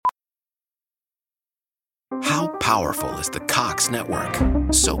How powerful is the Cox network?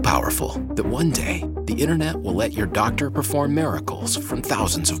 So powerful that one day, the internet will let your doctor perform miracles from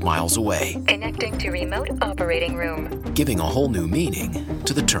thousands of miles away. Connecting to remote operating room. Giving a whole new meaning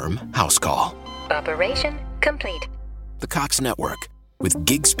to the term house call. Operation complete. The Cox network. With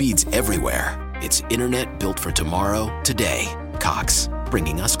gig speeds everywhere. It's internet built for tomorrow, today. Cox,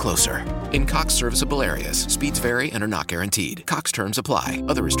 bringing us closer. In Cox serviceable areas, speeds vary and are not guaranteed. Cox terms apply.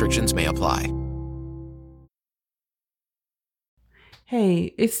 Other restrictions may apply.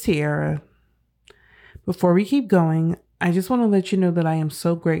 Hey, it's Tiara. Before we keep going, I just want to let you know that I am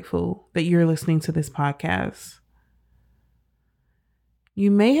so grateful that you're listening to this podcast.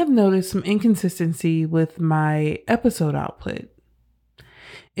 You may have noticed some inconsistency with my episode output.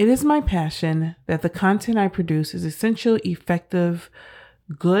 It is my passion that the content I produce is essential, effective,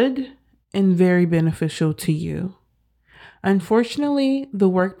 good, and very beneficial to you. Unfortunately, the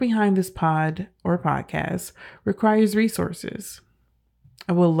work behind this podcast requires resources.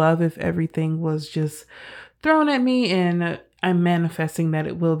 I would love if everything was just thrown at me, and I'm manifesting that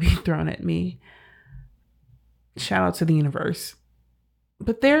it will be thrown at me. Shout out to the universe.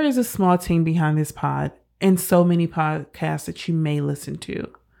 But there is a small team behind this pod and so many podcasts that you may listen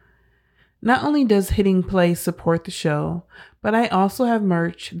to. Not only does hitting play support the show, but I also have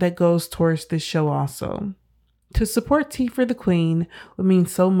merch that goes towards this show also. To support Tea for the Queen would mean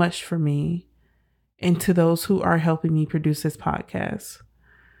so much for me and to those who are helping me produce this podcast.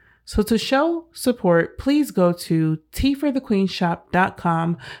 So to show support, please go to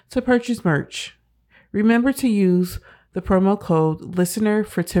teaforthequeenshop.com to purchase merch. Remember to use the promo code LISTENER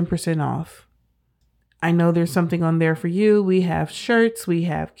for 10% off. I know there's something on there for you. We have shirts, we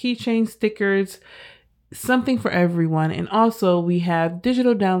have keychain stickers, something for everyone. And also we have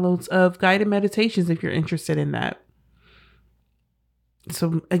digital downloads of guided meditations if you're interested in that.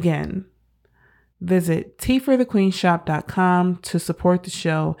 So again, visit teaforthequeenshop.com to support the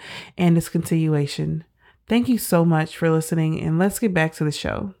show and its continuation. Thank you so much for listening, and let's get back to the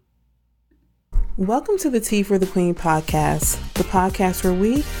show. Welcome to the Tea for the Queen podcast, the podcast where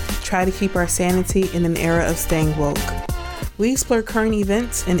we try to keep our sanity in an era of staying woke. We explore current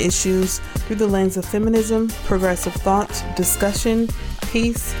events and issues through the lens of feminism, progressive thought, discussion,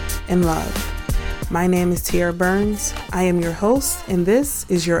 peace, and love. My name is Tiara Burns. I am your host, and this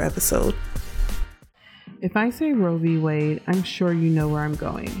is your episode. If I say Roe v. Wade, I'm sure you know where I'm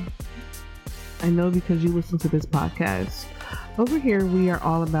going. I know because you listen to this podcast. Over here, we are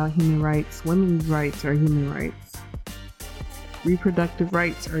all about human rights. Women's rights are human rights. Reproductive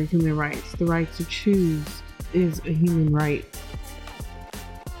rights are human rights. The right to choose is a human right.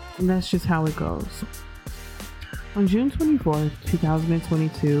 And that's just how it goes. On June 24th,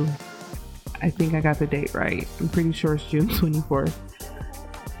 2022, I think I got the date right. I'm pretty sure it's June 24th.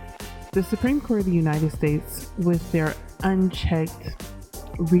 The Supreme Court of the United States, with their unchecked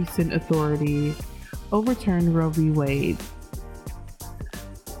recent authority, overturned Roe v. Wade.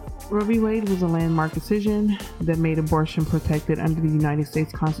 Roe v. Wade was a landmark decision that made abortion protected under the United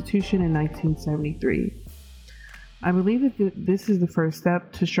States Constitution in 1973. I believe that this is the first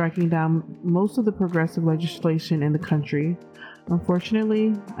step to striking down most of the progressive legislation in the country.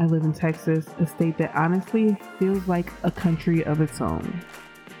 Unfortunately, I live in Texas, a state that honestly feels like a country of its own.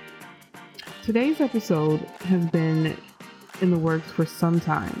 Today's episode has been in the works for some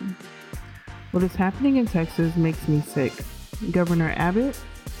time. What is happening in Texas makes me sick. Governor Abbott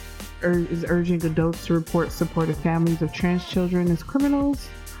is urging adults to report supportive families of trans children as criminals.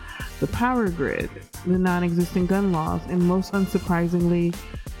 The power grid, the non-existent gun laws, and most unsurprisingly,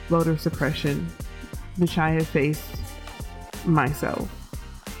 voter suppression, which I have faced myself.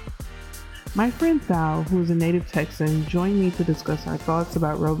 My friend Thal, who is a native Texan, joined me to discuss our thoughts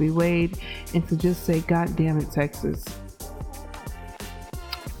about Roe v. Wade and to just say, God damn it, Texas.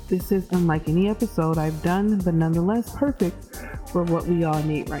 This is unlike any episode I've done, but nonetheless perfect for what we all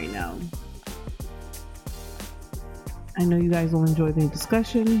need right now. I know you guys will enjoy the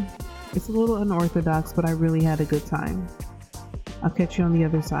discussion. It's a little unorthodox, but I really had a good time. I'll catch you on the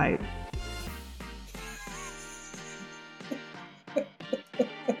other side.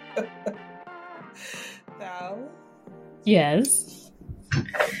 Thal? Yes.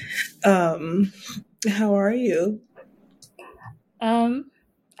 How are you?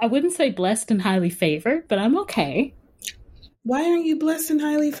 I wouldn't say blessed and highly favored, but I'm okay. Why aren't you blessed and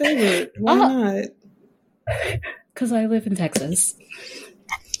highly favored? Why not? Because I live in Texas.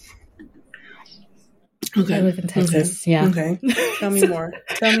 Okay. I live in Texas. Okay. Yeah. Okay. Tell me more.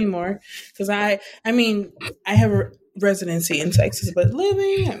 Tell me more. Because I mean, I have residency in Texas, but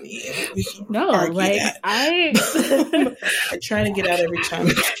living, I mean, we can No, argue like that. I I try to get out every time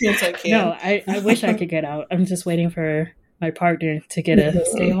chance I can. no, I wish I could get out. I'm just waiting for my partner to get a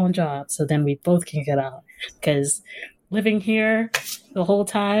stay-home job, so then we both can get out. Because living here the whole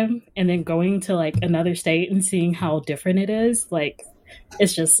time and then going to like another state and seeing how different it is, like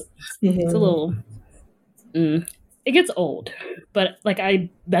it's just it's a little. It gets old, but like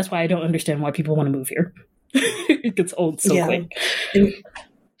that's why I don't understand why people want to move here. It gets old so quick. And,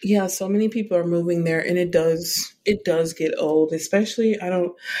 yeah, so many people are moving there, and it does get old. Especially, I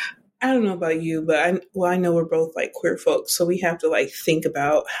don't know about you, but I know we're both like queer folks, so we have to like think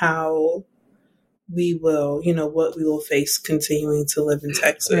about how we will, what we will face continuing to live in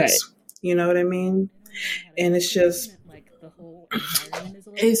Texas. Right. You know what I mean? And it's just.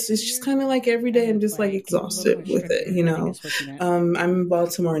 It's just kind of like every day I'm just like exhausted with it, I'm in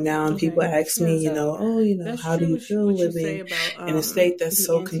Baltimore now, and people ask me, how do you feel living in a state that's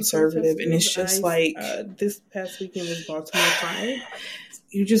so conservative? And it's just like this past weekend was Baltimore Pride.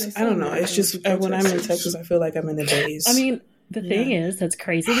 I don't know. It's just when I'm in Texas, I feel like I'm in a daze. I mean, the thing is that's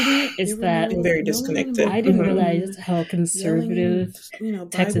crazy to me is that I'm very disconnected. I didn't realize how conservative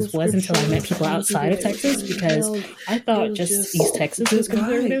Texas was until I met people outside of Texas, because I thought just East Texas was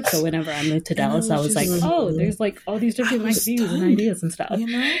conservative. So whenever I moved to Dallas, I was like, oh, there's like all these different like views and ideas and stuff.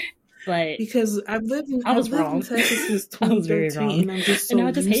 But because I was wrong. In Texas since 2013, I was very wrong. And I'm just so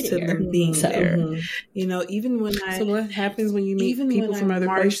used to them being there. Even when so what happens when you meet people from other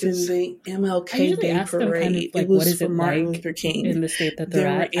places? The MLK Day parade. Kind of like, it was what is for it Martin like Luther King in the state that they're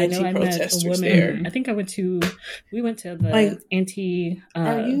at? I know I met a woman. There. I think we went to the anti.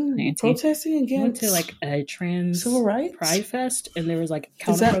 Are you protesting against? We went to like a trans civil rights pride fest, and there was like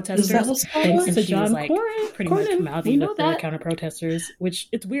counter protesters. And she was like pretty much mouthy with the counter protesters, which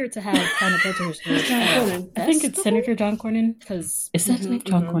it's weird to have counter protesters. I think it's Senator John Cornyn, because is that his name?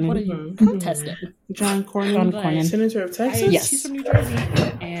 John Cornyn. What are you protesting? John Cornyn, Senator of Texas. Yes, he's from New Jersey,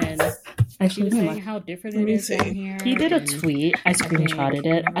 and she was saying how different it is in here. He did a tweet. I screenshotted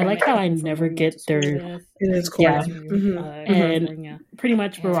it. I like how I never get their. It is Cornyn. And pretty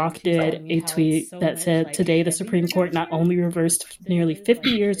much Barack did a tweet that said, "Today, the Supreme Court not only reversed nearly 50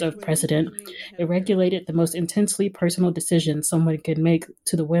 years of precedent, it regulated the most intensely personal decisions someone can make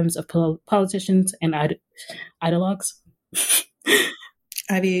to the whims of politicians and ideologues."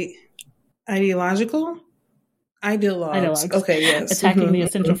 Ideological? Ideologues. Okay, yes. Attacking the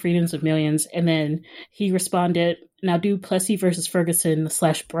essential freedoms of millions. And then he responded, "Now do Plessy versus Ferguson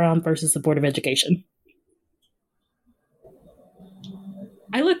 / Brown versus the Board of Education."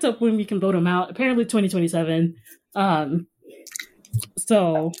 I looked up when we can vote him out. Apparently 2027.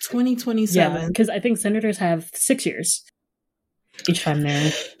 So 2027. Yeah, because I think senators have 6 years each time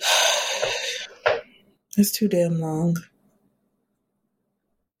they're. It's too damn long.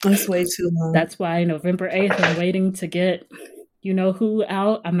 That's way too long. That's why November 8th, I'm waiting to get who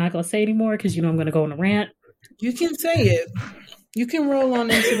out. I'm not going to say anymore because I'm going to go on a rant. You can say it. You can roll on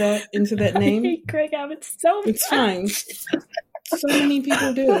into that name. I hate Greg Abbott so much. It's fine. So many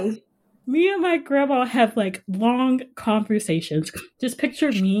people do. Me and my grandma have like long conversations. Just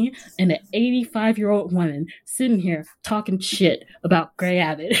picture me and an 85-year-old woman sitting here talking shit about Greg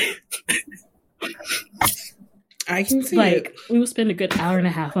Abbott. I can see it. We will spend a good hour and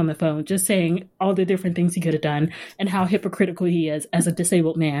a half on the phone just saying all the different things he could have done and how hypocritical he is as a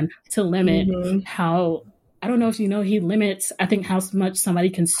disabled man to limit how, I don't know if you know, he limits, I think, how much somebody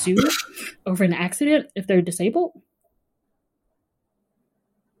can sue over an accident if they're disabled.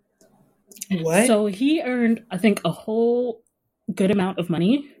 What? So he earned, I think, a whole good amount of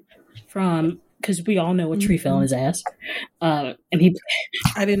money from, because we all know a tree fell on his ass. And he,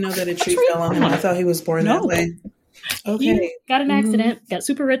 I didn't know that a tree fell on him. I thought he was born that way. Okay. He got an accident, got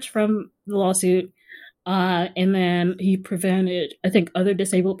super rich from the lawsuit, and then he prevented, I think, other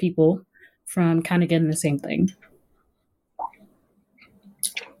disabled people from kind of getting the same thing.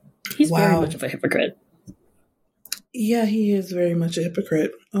 He's very much of a hypocrite. Yeah, he is very much a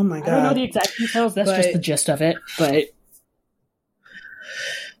hypocrite. Oh my God. I don't know the exact details. That's just the gist of it. But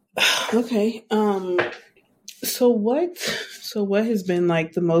okay. So what has been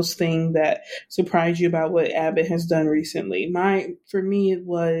like the most thing that surprised you about what Abbott has done recently? For me, it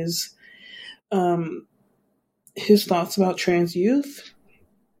was his thoughts about trans youth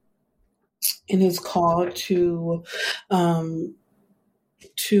and his call to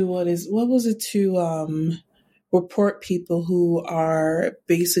report people who are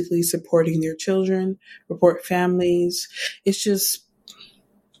basically supporting their children, report families. It's just,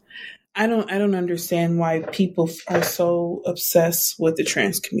 I don't understand why people are so obsessed with the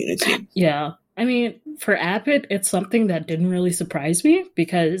trans community. Yeah. I mean, for Abbott, it's something that didn't really surprise me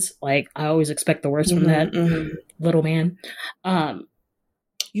because, like, I always expect the worst from that little man.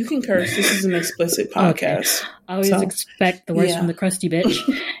 You can curse. This is an explicit podcast. Okay. I always expect the worst from the crusty bitch.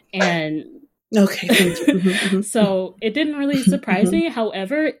 And okay, thank you. So it didn't really surprise me.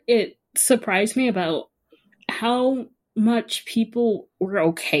 However, it surprised me about how much people were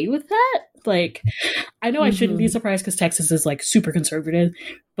okay with that. Like, I know I shouldn't be surprised because Texas is like super conservative,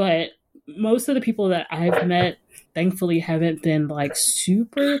 but most of the people that I've met thankfully haven't been like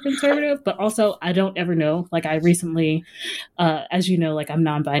super conservative, but also I don't ever know. Like, I recently, as you know, like, I'm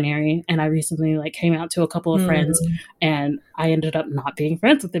non-binary, and I recently like came out to a couple of friends, and I ended up not being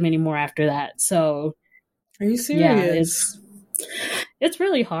friends with them anymore after that. So are you serious? Yeah, it's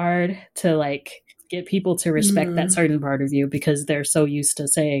really hard to like get people to respect that certain part of you because they're so used to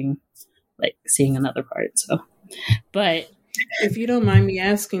saying like seeing another part. So, but if you don't mind me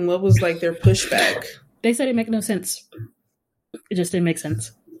asking, what was like their pushback? They said it made no sense. It just didn't make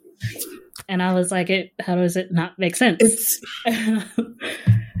sense. And I was like, how does it not make sense?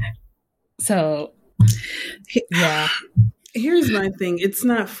 So, yeah. Here's my thing. It's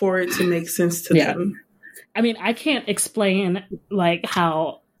not for it to make sense to them. I mean, I can't explain like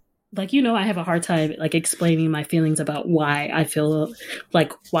how, like, you know, I have a hard time like explaining my feelings about why I feel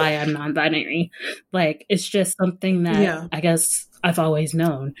like why I'm non-binary. Like, it's just something that I guess I've always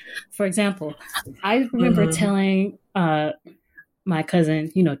known. For example, I remember telling my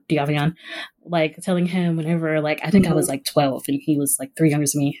cousin, you know, Diavian, like telling him whenever, like, I think I was like 12 and he was like 3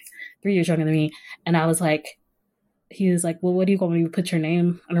 years younger than me. And I was like, he was like, well, what do you want me to put your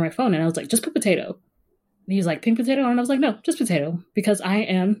name under my phone? And I was like, just put potato. And he was like, pink potato? And I was like, no, just potato, because I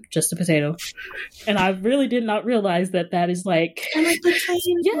am just a potato. And I really did not realize that is like,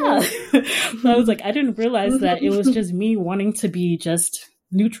 yeah. So I was like, I didn't realize that it was just me wanting to be just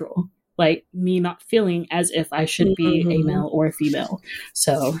neutral, like me not feeling as if I should be a male or a female.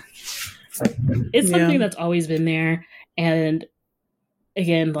 So it's something that's always been there. And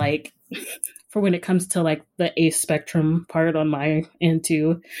again, like, for when it comes to like the A spectrum part on my end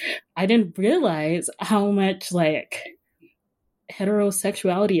too, I didn't realize how much like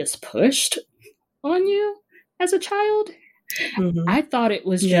heterosexuality is pushed on you as a child. I thought it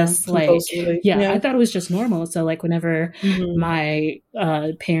was just like, I thought it was just normal. So like whenever my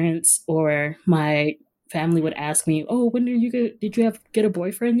parents or my family would ask me, oh, when did you get a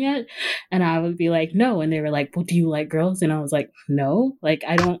boyfriend yet? And I would be like, no. And they were like, well, do you like girls? And I was like, no, like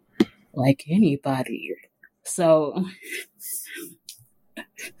I don't like anybody. So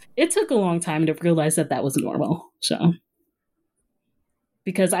it took a long time to realize that was normal. So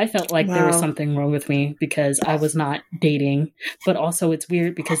because I felt like there was something wrong with me because I was not dating, but also it's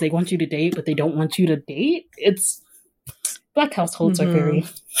weird because they want you to date, but they don't want you to date. It's Black households are very,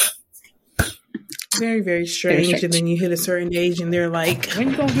 very, very strange. And then you hit a certain age and they're like,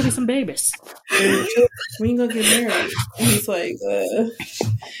 when you gonna give me some babies? When you gonna get married? And it's like,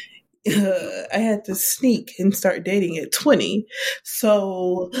 I had to sneak and start dating at 20.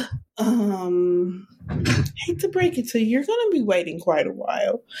 So, hate to break it to you, you're going to be waiting quite a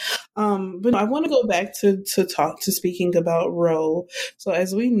while. But I want to go back to speaking about Roe. So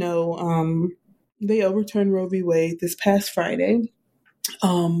as we know, they overturned Roe v. Wade this past Friday.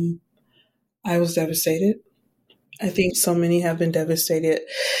 I was devastated. I think so many have been devastated.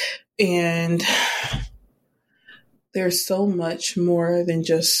 And there's so much more than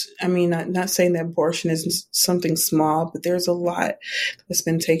just, I mean, not saying that abortion is something small, but there's a lot that's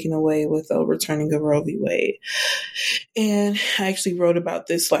been taken away with overturning of Roe v. Wade. And I actually wrote about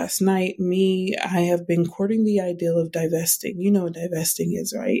this last night. I have been courting the ideal of divesting. You know what divesting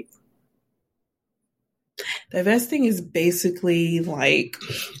is, right? Divesting is basically like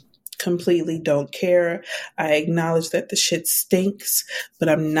completely don't care. I acknowledge that the shit stinks, but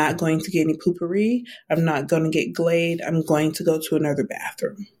I'm not going to get any poopery. I'm not going to get Glade. I'm going to go to another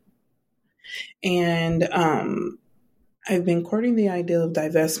bathroom. And I've been courting the ideal of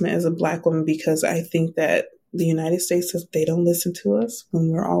divestment as a Black woman because I think that the United States, they don't listen to us when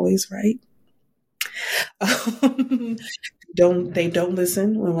we're always right. They don't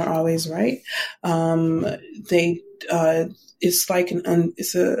listen when we're always right. It's like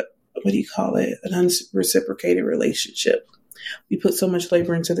what do you call it? An unreciprocated relationship. We put so much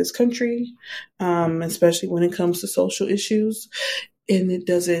labor into this country, especially when it comes to social issues, and it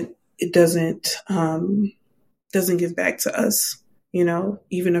doesn't give back to us. You know,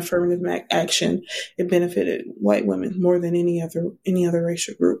 even affirmative action, it benefited white women more than any other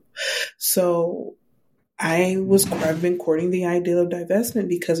racial group. So I've been courting the idea of divestment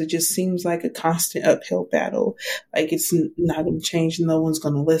because it just seems like a constant uphill battle. Like it's not going to change. No one's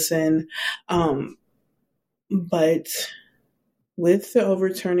going to listen. But with the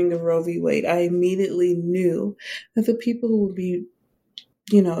overturning of Roe v. Wade, I immediately knew that the people who would be,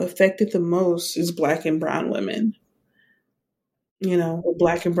 affected the most is Black and brown women, or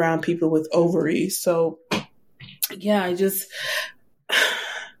Black and brown people with ovaries. So yeah,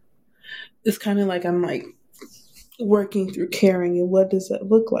 it's kind of like I'm like working through caring, and what does that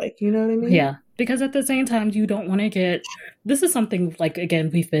look like? You know what I mean? Yeah, because at the same time, you don't want to get. This is something like, again,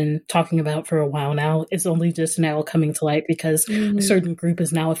 we've been talking about for a while now. It's only just now coming to light because a certain group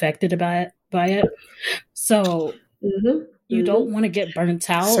is now affected by it. So you don't want to get burnt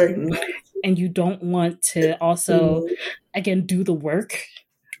out, Certainly. And you don't want to also, again, do the work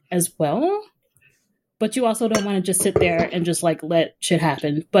as well. But you also don't want to just sit there and just like let shit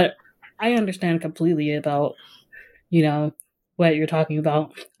happen. But I understand completely about, what you're talking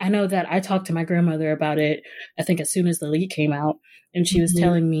about. I know that I talked to my grandmother about it, I think as soon as the leak came out, and she was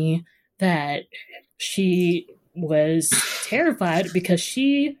telling me that she was terrified because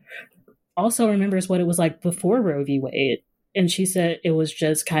she also remembers what it was like before Roe v. Wade. And she said it was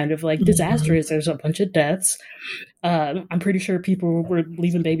just kind of like disastrous. There's a bunch of deaths. I'm pretty sure people were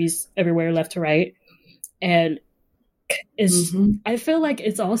leaving babies everywhere left to right. And I feel like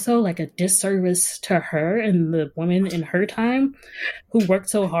it's also like a disservice to her and the women in her time who worked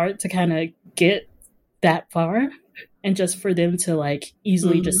so hard to kind of get that far, and just for them to like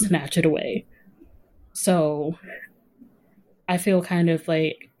easily just snatch it away. So I feel kind of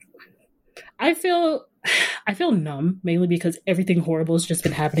like I feel numb, mainly because everything horrible has just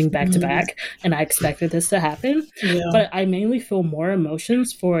been happening back to back, and I expected this to happen. Yeah. But I mainly feel more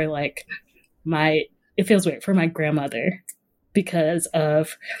emotions for like it feels weird for my grandmother, because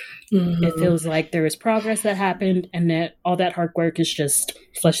of it feels like there was progress that happened, and that all that hard work is just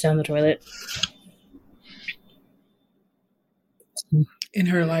flushed down the toilet. In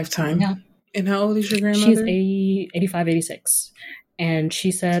her lifetime. Yeah. And how old is your grandmother? She's 85, 86. And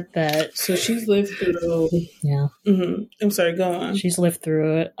she said that... So she's lived through... Yeah. I'm sorry, go on. She's lived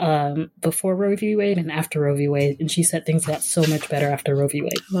through it before Roe v. Wade and after Roe v. Wade. And she said things got so much better after Roe v.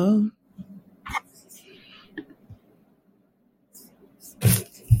 Wade. Hello?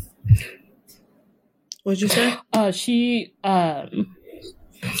 What'd you say?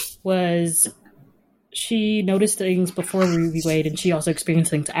 She noticed things before Roe v. Wade, and she also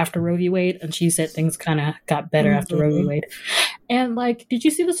experienced things after Roe v. Wade, and she said things kind of got better after Roe v. Wade. And like, did you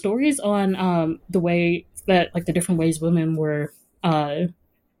see the stories on the way that like the different ways women were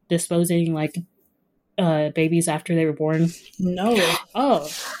disposing like babies after they were born? No. Oh,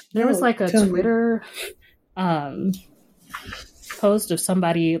 there was like a Twitter post of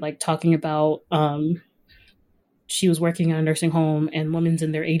somebody like talking about she was working in a nursing home, and women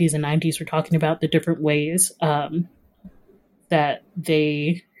in their 80s and 90s were talking about the different ways that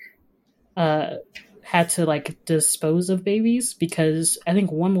they had to like dispose of babies, because I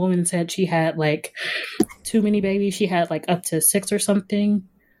think one woman said she had like too many babies. She had like up to 6 or something,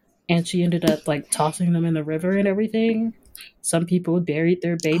 and she ended up like tossing them in the river and everything. Some people buried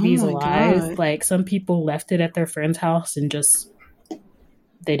their babies alive. God. Like some people left it at their friend's house and just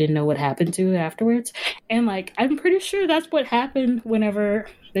they didn't know what happened to it afterwards. And like, I'm pretty sure that's what happened whenever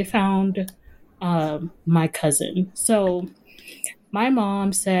they found my cousin. So my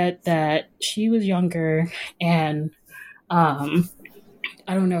mom said that she was younger, and I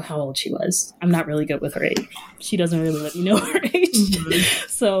don't know how old she was. I'm not really good with her age. She doesn't really let me know her age.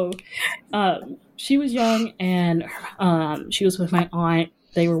 So she was young, and she was with my aunt.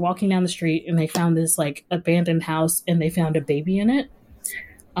 They were walking down the street, and they found this like abandoned house, and they found a baby in it.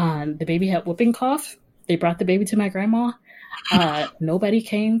 The baby had whooping cough. They brought the baby to my grandma. Nobody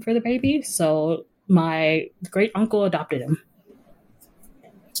came for the baby, so my great uncle adopted him.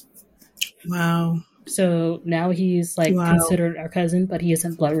 Wow. So now he's like considered our cousin, but he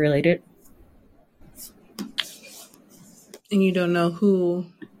isn't blood related. And you don't know who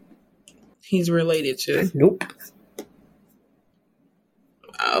he's related to? Nope.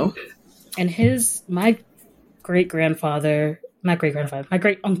 Wow. And my great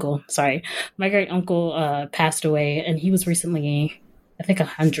uncle passed away, and he was recently, I think,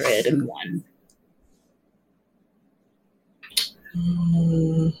 101.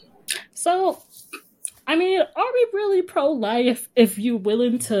 So, I mean, are we really pro-life if you're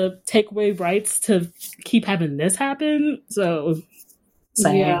willing to take away rights to keep having this happen? So,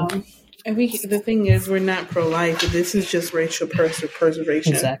 yeah. I think the thing is, we're not pro-life, but this is just racial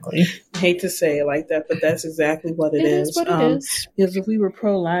preservation. Exactly. I hate to say it like that, but that's exactly what it is. It is what it is. Because if we were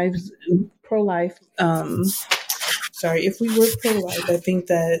pro-life, pro-life, I think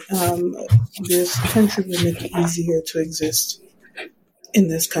that this country would make it easier to exist in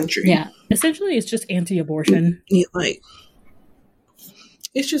this country. Yeah, essentially, it's just anti-abortion. Like,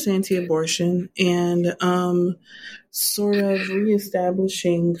 it's just anti-abortion and sort of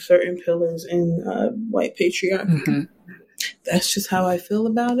reestablishing certain pillars in white patriarchy. Mm-hmm. That's just how I feel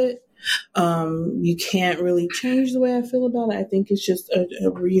about it. You can't really change the way I feel about it. I think it's just a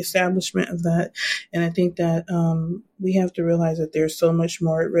reestablishment of that. And I think that we have to realize that there's so much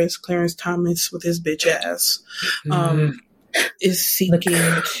more at risk. Clarence Thomas with his bitch ass is seeking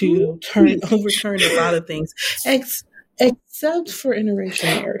to overturn a lot of things, except for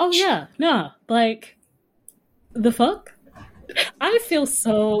interracial marriage. Oh, yeah. No, like, the fuck? I feel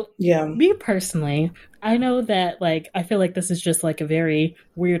so... Yeah. Me personally... I know that, like, I feel like this is just, like, a very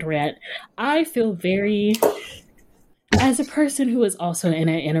weird rant. I feel very, as a person who is also in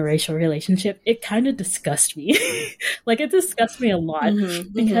an interracial relationship, it kind of disgusts me. Like, it disgusts me a lot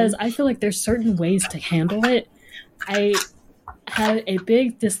because I feel like there's certain ways to handle it. I have a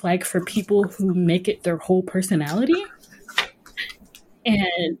big dislike for people who make it their whole personality.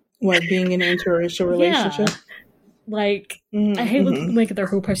 And... What, being in an interracial relationship? Yeah. Like, I hate when people make it their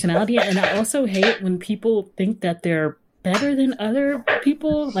whole personality, and I also hate when people think that they're better than other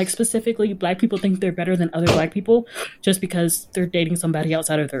people, like specifically Black people think they're better than other Black people just because they're dating somebody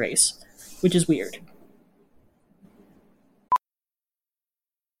outside of their race, which is weird.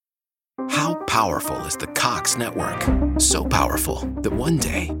 How powerful is the Cox Network? So powerful that one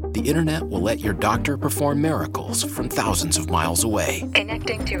day, the internet will let your doctor perform miracles from thousands of miles away.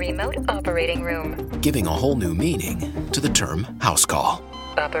 Connecting to remote operating room. Giving a whole new meaning to the term house call.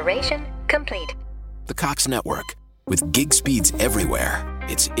 Operation complete. The Cox Network. With gig speeds everywhere,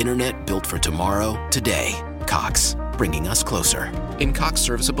 it's internet built for tomorrow, today. Cox, bringing us closer. In Cox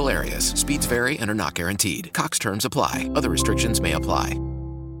serviceable areas, speeds vary and are not guaranteed. Cox terms apply. Other restrictions may apply.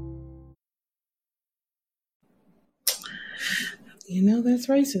 You know, that's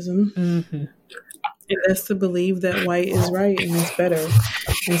racism. Mm-hmm. And that's to believe that white is right and it's better.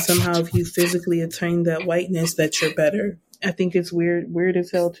 And somehow if you physically attain that whiteness, that you're better. I think it's weird as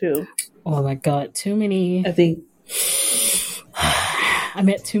hell too. Oh my God. Too many. I think. I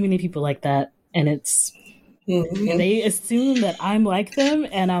met too many people like that. And it's, they assume that I'm like them.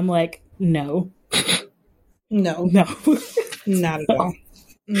 And I'm like, no. No. Not at all.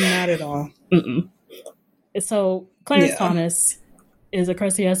 Not at all. Mm-mm. So Clarence Thomas is a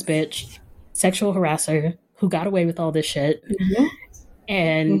crusty ass bitch, sexual harasser who got away with all this shit. Mm-hmm.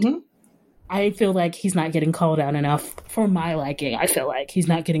 And I feel like he's not getting called out enough for my liking. I feel like he's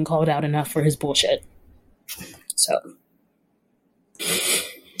not getting called out enough for his bullshit. So.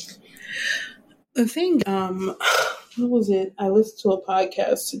 The thing, what was it? I listened to a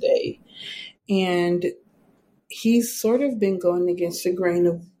podcast today and he's sort of been going against the grain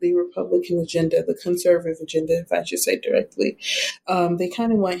of the Republican agenda, the conservative agenda, if I should say directly. They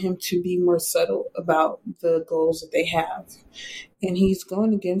kind of want him to be more subtle about the goals that they have. And he's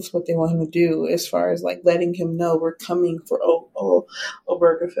going against what they want him to do as far as like letting him know we're coming for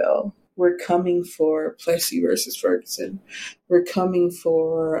Obergefell. We're coming for Plessy versus Ferguson. We're coming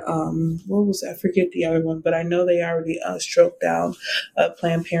for, what was it? I forget the other one, but I know they already stroked down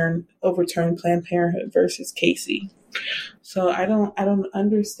overturned Planned Parenthood versus Casey. So I don't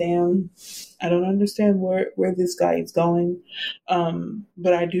understand. I don't understand where this guy is going.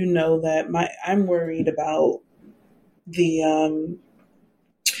 But I do know that I'm worried about the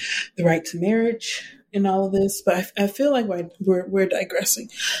right to marriage in all of this, but I feel like we're digressing.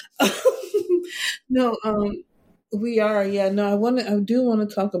 No, we are. Yeah, no, I do want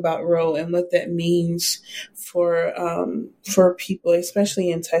to talk about Roe and what that means for people, especially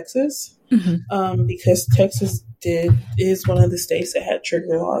in Texas, because Texas is one of the states that had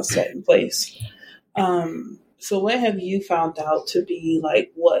trigger laws set in place. So what have you found out to be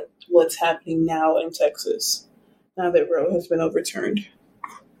like what's happening now in Texas now that Roe has been overturned?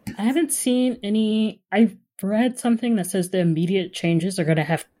 I haven't seen any. I've read something that says the immediate changes are going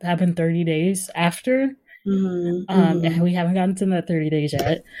to happen 30 days after. And we haven't gotten to the 30 days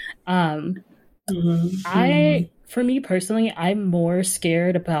yet. For me personally, I'm more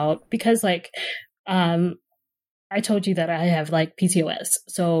scared about, because like, I told you that I have like PCOS.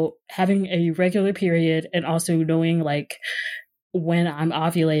 So having a regular period and also knowing like when I'm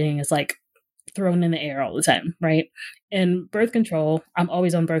ovulating is like thrown in the air all the time, right? And birth control, I'm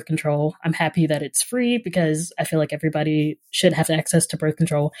always on birth control. I'm happy that it's free because I feel like everybody should have access to birth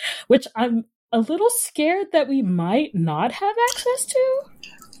control, which I'm a little scared that we might not have access to.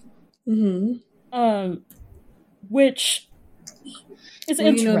 Which It's well,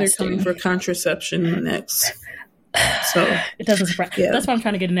 interesting. they're coming for contraception next. So it doesn't surprise. Yeah. That's why I'm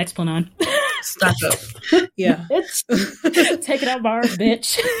trying to get an Nexplanon on. Stock up. Yeah. Take it out, bar,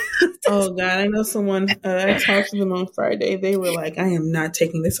 bitch. Oh God, I know someone. I talked to them on Friday. They were like, "I am not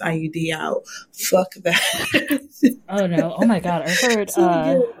taking this IUD out. Fuck that." Oh no! Oh my God! I heard.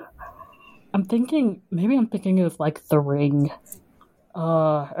 I'm thinking of like The Ring.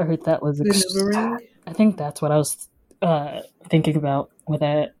 I heard that was. The Ring? I think that's what I was thinking about with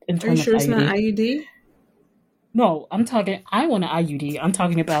that. Are you sure it's not IUD? No, I want an IUD. I'm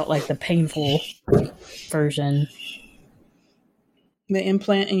talking about like the painful version. The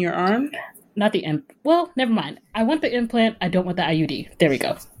implant in your arm? Not the well, never mind. I want the implant. I don't want the IUD. There we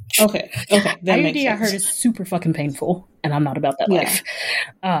go. Okay. That IUD I heard is super fucking painful, and I'm not about that life.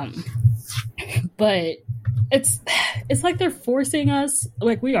 But it's like they're forcing us.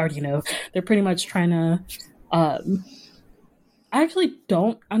 Like we already know, they're pretty much trying to. I actually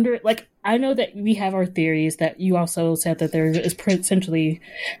don't I know that we have our theories that you also said that there is essentially,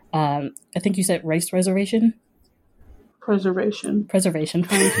 I think you said race reservation? Preservation. Trying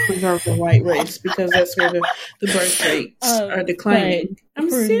to preserve the white race because that's where the birth rates are declining. I'm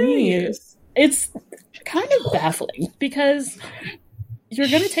serious. It's kind of baffling because you're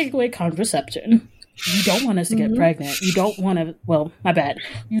going to take away contraception. You don't want us to get pregnant. You don't want to, well, my bad.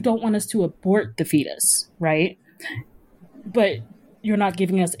 You don't want us to abort the fetus, right? But you're not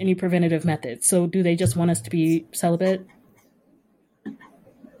giving us any preventative methods. So do they just want us to be celibate?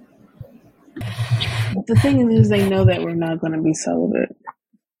 The thing is, they know that we're not going to be celibate.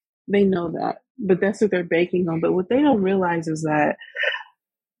 They know that. But that's what they're banking on. But what they don't realize is that,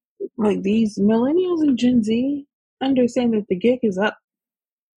 like, these millennials and Gen Z understand that the gig is up.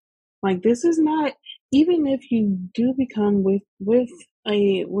 Like, this is not, even if you do become with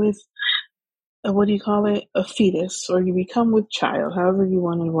what do you call it? A fetus, or you become with child, however you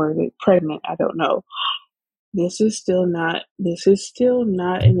want to word it, pregnant, I don't know. This is still not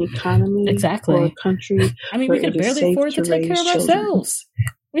an economy or a country. I mean, we can barely afford to take care of ourselves.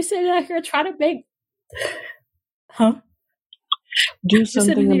 We sit out here trying to make, do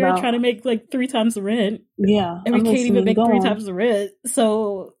something sitting here about trying to make like 3 times the rent. Yeah. And we can't even make 3 times the rent.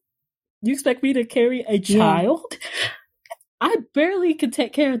 So you expect me to carry a child? Yeah. I barely could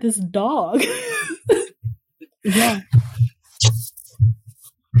take care of this dog. Yeah.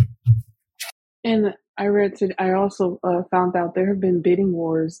 And I also found out there have been bidding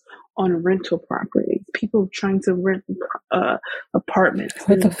wars on rental properties. People trying to rent apartments.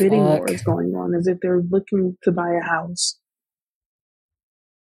 There's bidding wars going on as if they're looking to buy a house.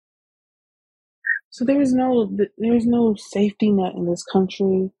 So there's no safety net in this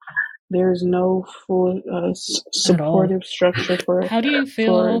country. There's no full supportive structure for how do you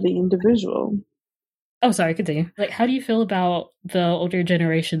feel for the individual. Oh, sorry, continue. Like, how do you feel about the older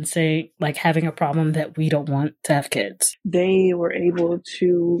generation saying, like, having a problem that we don't want to have kids? They were able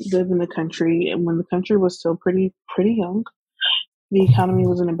to live in the country, and when the country was still pretty young, the economy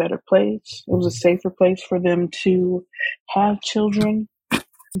was in a better place. It was a safer place for them to have children.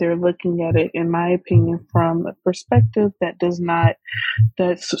 They're looking at it, in my opinion, from a perspective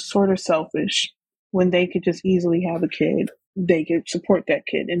that's sort of selfish. When they could just easily have a kid, they could support that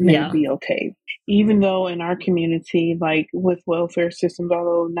kid and they'd be okay. Even though in our community, like with welfare systems,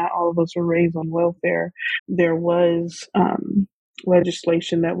 although not all of us were raised on welfare, there was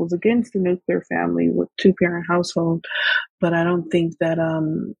legislation that was against the nuclear family with 2-parent household. But I don't think that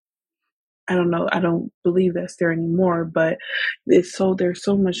I don't believe that's there anymore, but there's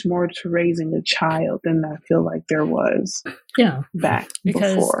so much more to raising a child than I feel like there was back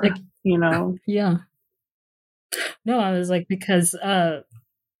before, Yeah. No, I was like, because the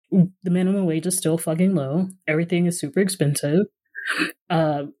minimum wage is still fucking low. Everything is super expensive.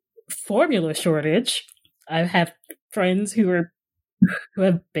 Formula shortage. I have friends who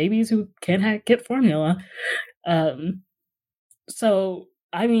have babies who can't get formula. So,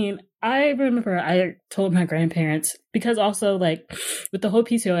 I mean, I remember I told my grandparents, because also like with the whole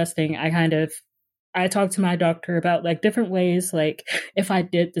PCOS thing, I talked to my doctor about like different ways, like if I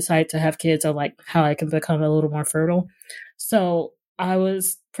did decide to have kids, or like how I can become a little more fertile. So I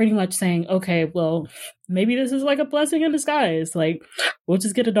was pretty much saying, okay, well, maybe this is like a blessing in disguise. Like, we'll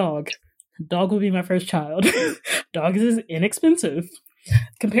just get a dog. Dog will be my first child. Dog is inexpensive.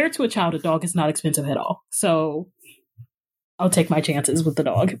 Compared to a child, a dog is not expensive at all. So I'll take my chances with the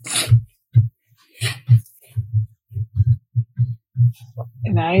dog.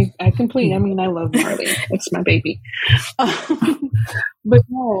 And I love Marley. It's my baby. But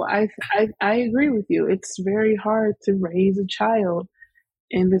no, I agree with you. It's very hard to raise a child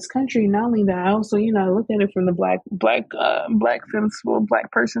in this country. Not only that, I also, I look at it from the black female,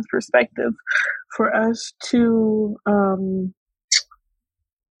 black person's perspective. For us to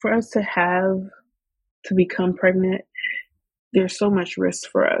become pregnant, there's so much risk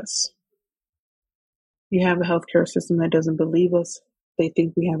for us. You have a healthcare system that doesn't believe us. They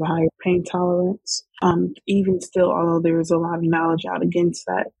think we have a higher pain tolerance. Even still, although there is a lot of knowledge out against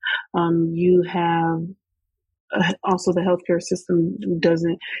that, you have also the healthcare system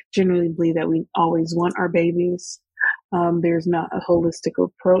doesn't generally believe that we always want our babies. There's not a holistic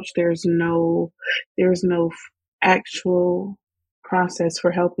approach. There's no actual process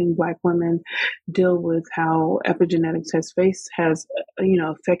for helping Black women deal with how epigenetics has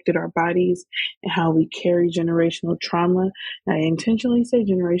affected our bodies and how we carry generational trauma. And I intentionally say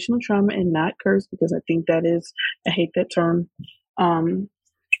generational trauma and not curse, because I think that is, I hate that term.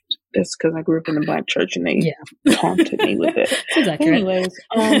 That's because I grew up in the Black church and they taunted me with it. Anyways,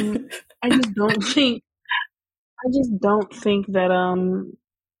 I just don't think that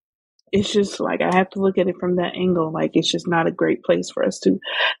it's just like, I have to look at it from that angle. Like, it's just not a great place for us to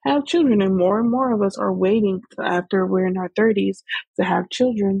have children. And more of us are waiting after we're in our 30s to have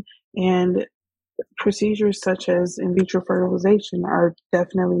children. And procedures such as in vitro fertilization are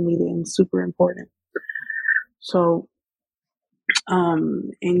definitely needed and super important. So,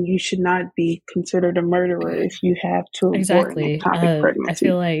 and you should not be considered a murderer if you have to abort an ectopic pregnancy. I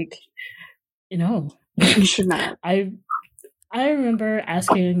feel like, you should not. I remember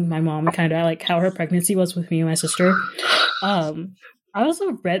asking my mom kind of like how her pregnancy was with me and my sister. I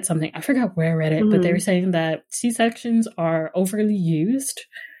also read something, I forgot where I read it, but they were saying that C-sections are overly used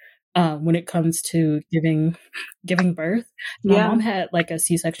when it comes to giving birth. My mom had like a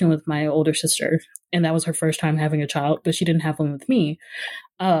C-section with my older sister, and that was her first time having a child, but she didn't have one with me.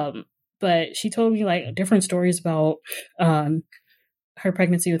 But she told me like different stories about her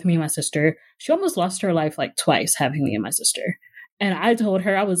pregnancy with me and my sister. She almost lost her life like twice having me and my sister. And I told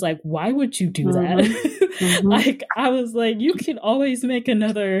her, I was like, why would you do that? Like, I was like, you can always make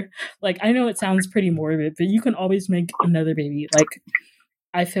another, like, I know it sounds pretty morbid, but you can always make another baby. Like,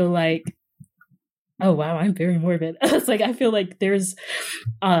 I feel like, oh wow, I'm very morbid. It's like, I feel like there's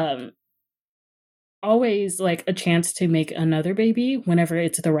always like a chance to make another baby whenever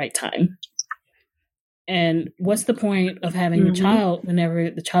it's the right time. And what's the point of having a child whenever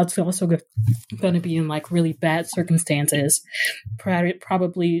the child's also going to be in like really bad circumstances,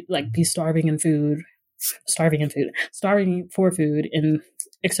 probably like be starving for food, and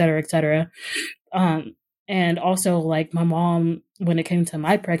et cetera, et cetera. And also like my mom, when it came to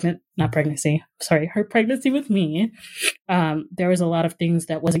her pregnancy with me, there was a lot of things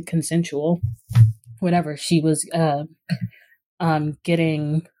that wasn't consensual. Whenever she was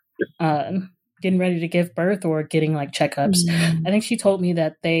getting ready to give birth or getting like checkups. I think she told me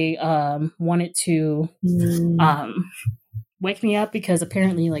that they wanted to wake me up because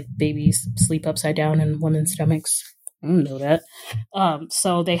apparently like babies sleep upside down in women's stomachs. I don't know that.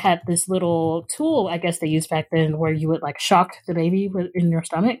 So they had this little tool, I guess they used back then, where you would like shock the baby in your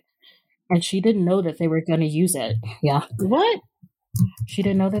stomach. And she didn't know that they were going to use it. Yeah. What? She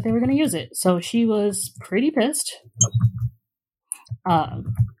didn't know that they were going to use it. So she was pretty pissed.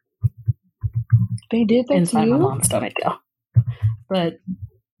 They did that inside to you? my mom's stomach, yeah. But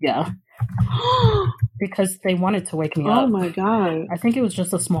yeah, because they wanted to wake me up. Oh my god! I think it was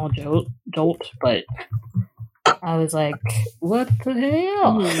just a small jolt, but I was like, "What the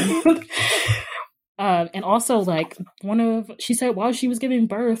hell?" And also, like she said while she was giving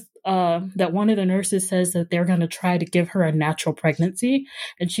birth, that one of the nurses says that they're gonna try to give her a natural pregnancy,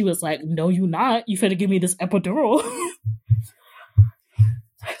 and she was like, "No, you not. You finna give me this epidural."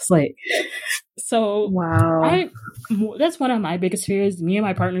 It's like. So wow, that's one of my biggest fears. Me and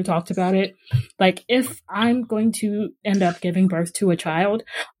my partner talked about it. Like, if I'm going to end up giving birth to a child,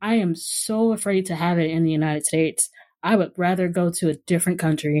 I am so afraid to have it in the United States. I would rather go to a different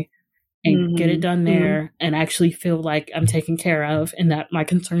country and get it done there and actually feel like I'm taken care of and that my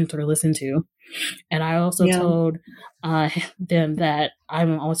concerns are listened to. And I also told them that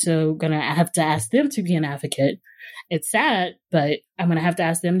I'm also going to have to ask them to be an advocate. It's sad, but I'm going to have to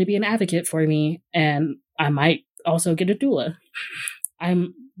ask them to be an advocate for me, and I might also get a doula.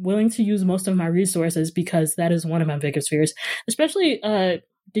 I'm willing to use most of my resources because that is one of my biggest fears. Especially,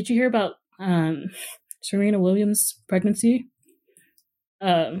 did you hear about Serena Williams' pregnancy?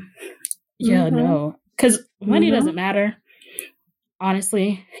 No. Because money doesn't matter,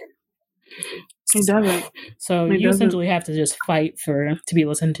 honestly. It doesn't. So you essentially have to just fight to be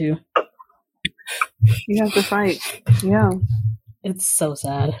listened to. You have to fight. Yeah. It's so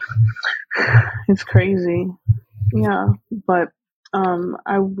sad. It's crazy. Yeah. But we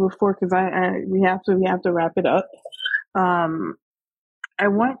have to wrap it up. I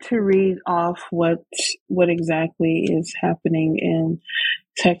want to read off what exactly is happening in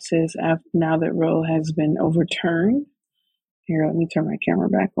Texas now that Roe has been overturned. Here, let me turn my camera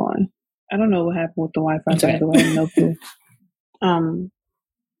back on. I don't know what happened with the Wi-Fi, by the way. I have no clue.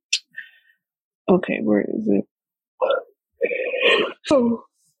 Okay, where is it?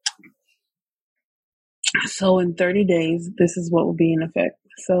 So in 30 days, this is what will be in effect.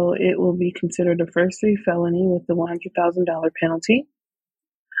 So it will be considered a first-degree felony with the $100,000 penalty.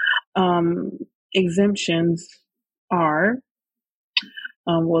 Exemptions are,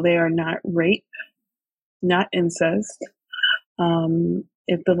 they are not rape, not incest.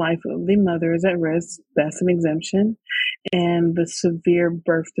 If the life of the mother is at risk, that's an exemption. And the severe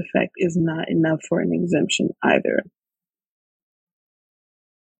birth defect is not enough for an exemption either.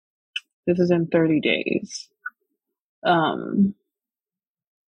 This is in 30 days.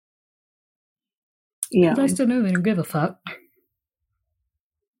 Yeah. I still know they don't give a fuck.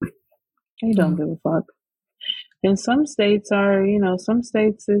 They don't give a fuck. And some states some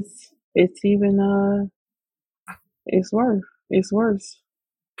states it's even it's worse. It's worse.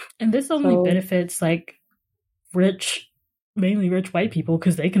 And this only benefits like mainly rich white people,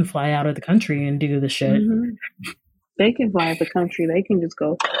 because they can fly out of the country and do the shit. Mm-hmm. They can fly out the country. They can just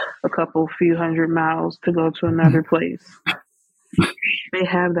go a few hundred miles to go to another place. They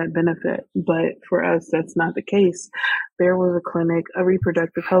have that benefit. But for us, that's not the case. There was a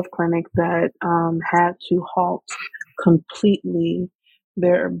reproductive health clinic that had to halt completely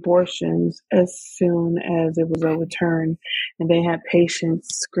their abortions as soon as it was overturned. And they had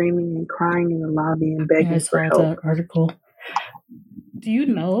patients screaming and crying in the lobby and begging for help. That article. Do you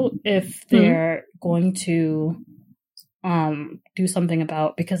know if they're going to do something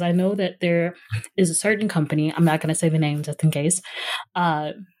about, because I know that there is a certain company, I'm not going to say the name just in case,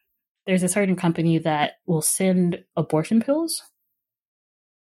 there's a certain company that will send abortion pills.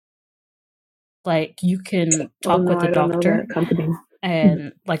 Like you can talk with the doctor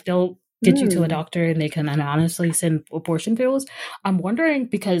and like they'll get you to a doctor and they can anonymously send abortion pills. I'm wondering,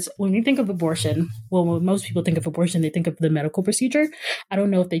 because when we think of abortion, when most people think of abortion, they think of the medical procedure. I don't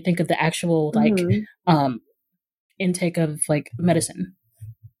know if they think of the actual intake of like medicine.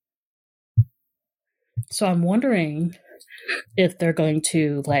 So I'm wondering if they're going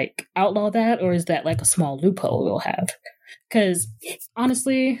to like outlaw that, or is that like a small loophole we'll have? Because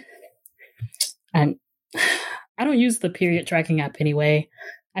honestly, I don't use the period tracking app anyway.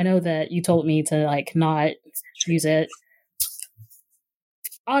 I know that you told me to like not use it.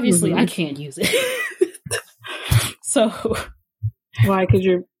 Obviously, I can't use it. So why? Because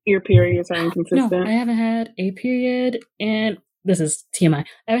your periods are inconsistent. No, I haven't had a period, and this is TMI.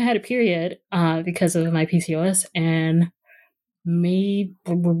 I haven't had a period because of my PCOS, and maybe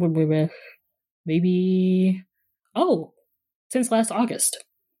since last August.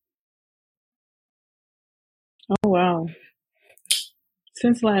 Oh wow!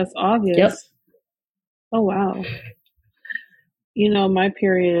 Since last August. Yep. Oh wow! You know, my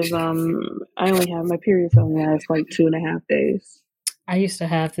periods. My periods only last like 2.5 days. I used to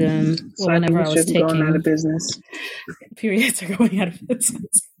have them whenever I was taking. Going out of business. Periods are going out of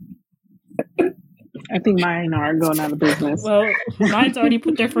business. I think mine are going out of business. Well, mine's already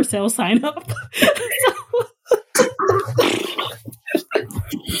put their for sale sign up.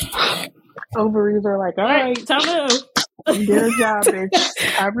 Ovaries are like, all right, time out. Get a job,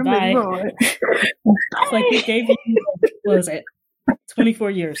 bitch. I remember it. It's like we gave you, what was it,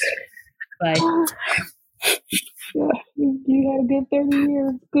 24 years. Bye. Yeah, you had a good 30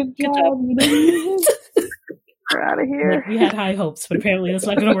 years. Good job. You didn't use it. We're out of here. We had high hopes, but apparently that's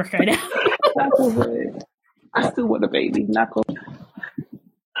not going to work right now. That's good. I still want a baby. Not cool.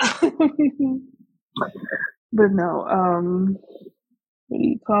 But no, what do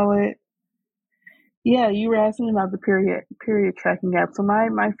you call it? Yeah, you were asking about the period tracking app. So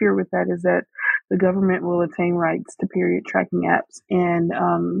my fear with that is that the government will attain rights to period tracking apps and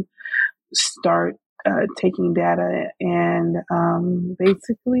start taking data and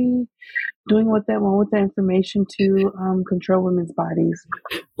basically doing what they want with the information to control women's bodies.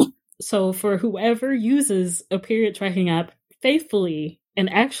 So for whoever uses a period tracking app faithfully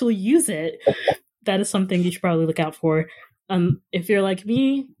and actually use it, that is something you should probably look out for. If you're like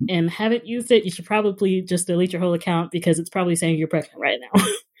me and haven't used it, you should probably just delete your whole account because it's probably saying you're pregnant right now.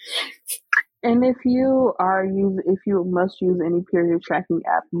 And if you must use any period tracking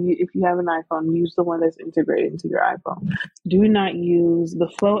app, if you have an iPhone, use the one that's integrated into your iPhone. Do not use the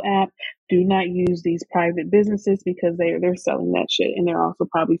Flow app. Do not use these private businesses because they're selling that shit, and they're also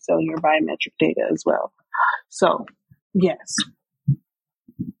probably selling your biometric data as well. So, yes,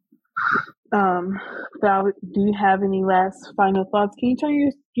 Val, do you have any last final thoughts? Can you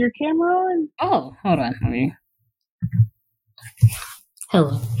turn your camera on? Oh, hold on.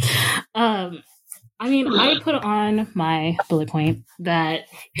 Hello. I mean, I put on my bullet point that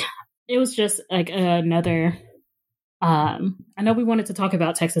it was just like another. I know we wanted to talk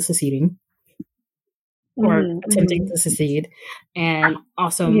about Texas seceding or attempting to secede, and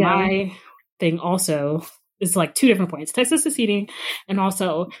also my thing also is like two different points: Texas seceding, and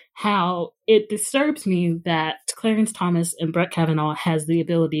also how it disturbs me that Clarence Thomas and Brett Kavanaugh has the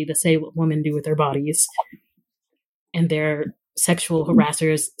ability to say what women do with their bodies, and they're sexual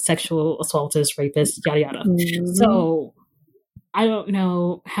harassers, sexual assaulters, rapists, yada yada. So I don't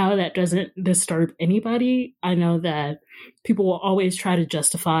know how that doesn't disturb anybody. I know that people will always try to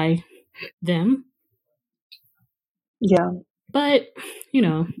justify them. Yeah. But,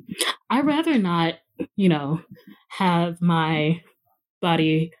 I'd rather not, have my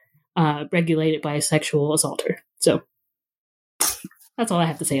body regulated by a sexual assaulter. So that's all I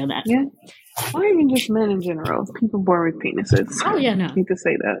have to say on that. Yeah. Or even just men in general. People born with penises. Oh, yeah, no. I need to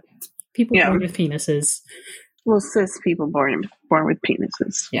say that. People born with penises. Well, cis people born with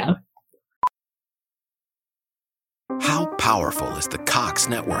penises. Yeah. How powerful is the Cox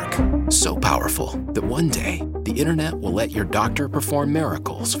Network? So powerful that one day the internet will let your doctor perform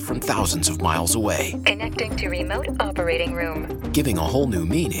miracles from thousands of miles away. Connecting to remote operating room. Giving a whole new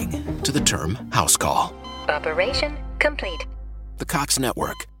meaning to the term house call. Operation complete. The Cox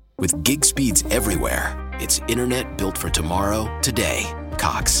Network. With gig speeds everywhere, it's internet built for tomorrow, today.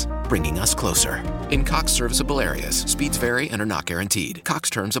 Cox, bringing us closer. In Cox serviceable areas, speeds vary and are not guaranteed.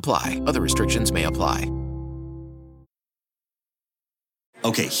 Cox terms apply. Other restrictions may apply.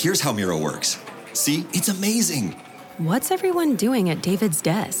 Okay, here's how Miro works. See, it's amazing. What's everyone doing at David's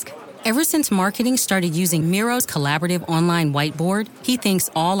desk? Ever since marketing started using Miro's collaborative online whiteboard, he thinks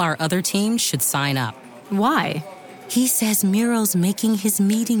all our other teams should sign up. Why? He says Miro's making his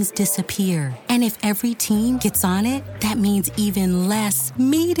meetings disappear. And if every team gets on it, that means even less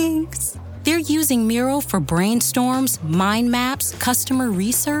meetings. They're using Miro for brainstorms, mind maps, customer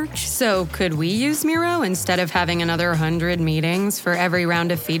research. So could we use Miro instead of having another 100 meetings for every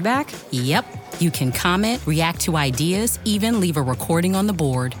round of feedback? Yep. You can comment, react to ideas, even leave a recording on the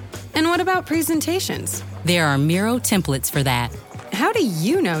board. And what about presentations? There are Miro templates for that. How do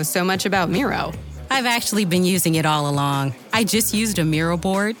you know so much about Miro? I've actually been using it all along. I just used a Miro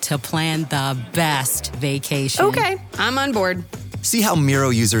board to plan the best vacation. Okay, I'm on board. See how Miro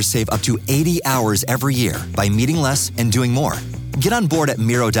users save up to 80 hours every year by meeting less and doing more. Get on board at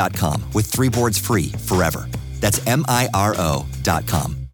Miro.com with 3 boards free forever. That's MIRO.com.